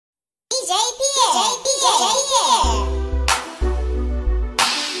Wake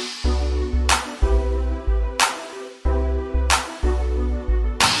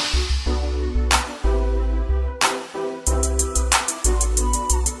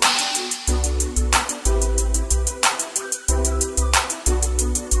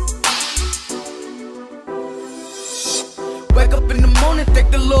up in the morning,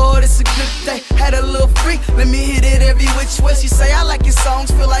 thank the Lord, it's a good day. Had a little freak, let me hit it every which way. She say, I like your songs,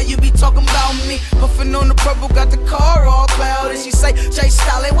 feel like you be talking about me. Puffin' on the purple, got the car all clouded. She say,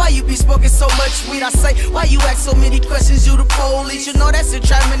 J-Stalin, why you be smoking so much weed? I say, why you ask so many questions, you the police? You know that's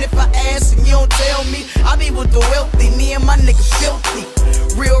entrapment if I ask and you don't tell me. I be with the wealthy, me and my nigga filthy.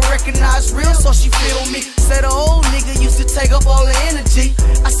 Real recognize real, so she feel me. Said the old nigga used to take up all the energy.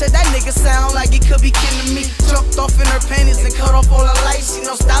 I said that nigga sound like he could be killing me. Jumped off in her panties and cut off all her lights. You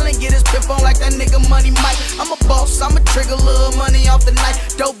know, Stalin get his pimp on like that nigga Money Mike. I'm a boss, I'ma trigger little money off the night.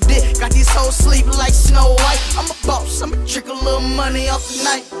 Dope dick, got these hoes sleeping like Snow White. I'm a boss, I'ma trigger little money off the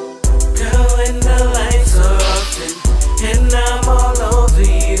night. Girl, when the lights are off and I'm all over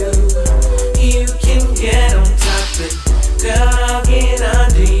you, you can get on top and girl, I'll get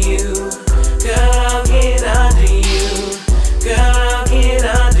under you. Girl, I'll get under you. Girl, I'll get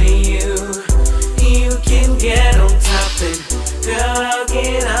under you. You can get on top and girl, I'll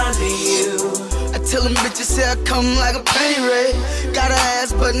get under you. I tell them bitches say I come like a paint raid. Got her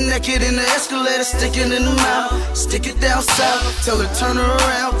ass butt naked in the escalator, stick it in the mouth, stick it down south. Tell her turn her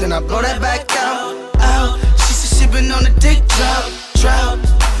around, then I blow that back out. Out. She said she been on the dick drought.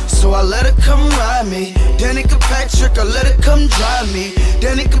 So I let her come ride me. Danica Patrick, I let her come drive me.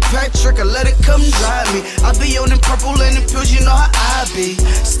 Danica Patrick, I let her come drive me. I be on them purple and them pills, you know how I be.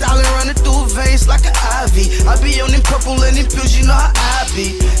 Styling running through veins like an IV. I be on them purple and them pills, you know how I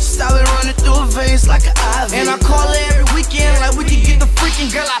be. Styling running through veins like an IV. And I call her every weekend like we can get the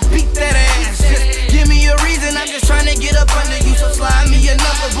freaking girl, I beat that ass. Just give me a reason, I'm just trying to get up under you. So slide me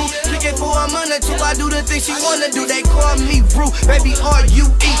another boo. Looking for a month or two, I do the things she wanna do. They call me Rue, baby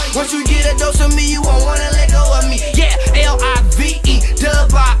R-U-E. Once you get a dose of me, you won't wanna let go of me. Yeah, L-I-V-E,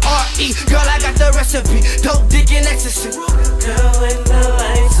 W-I-R-E. Girl, I got the recipe, dope dick and ecstasy. Girl, when the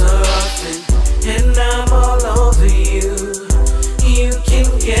lights are off and I'm all over you, you can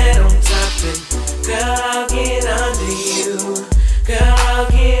get on top and girl, I'll get under you. Girl,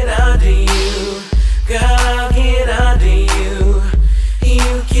 I'll get under you. Girl, I'll get under you.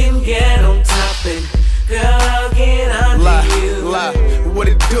 You can get on top and girl, I'll get under you. What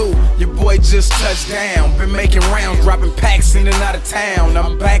it do? Your boy just touched down. Been making rounds, dropping packs in and out of town.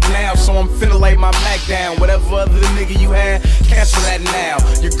 I'm back now, so I'm finna lay my Mac down. Whatever other nigga you had, cancel that now.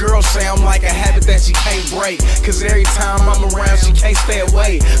 Your girl say I'm like a habit that she can't break, cause every time I'm around she can't stay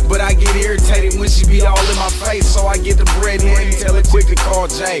away. But I get irritated when she be all in my face, so I get the bread in and tell her quick to call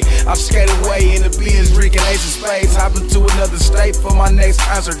Jay. I skate away in the Benz, drinking Ace of Spades, hopping to another state for my next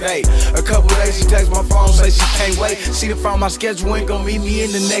concert date. A couple days she text my phone, say she can't wait. She done found my schedule, ain't gon' meet me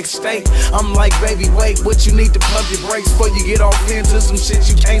in the next state. I'm like, baby, wait, what you need to pump your brakes before you get off into some shit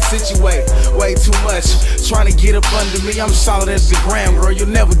you can't situate. Way too much, trying to get up under me. I'm solid as the ground, girl, you'll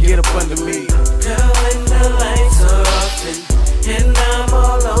never get up under me. Girl, when the lights are off and I'm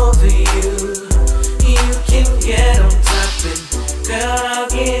all over you, you can get on top and girl, I'll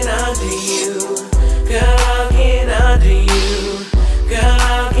get under you.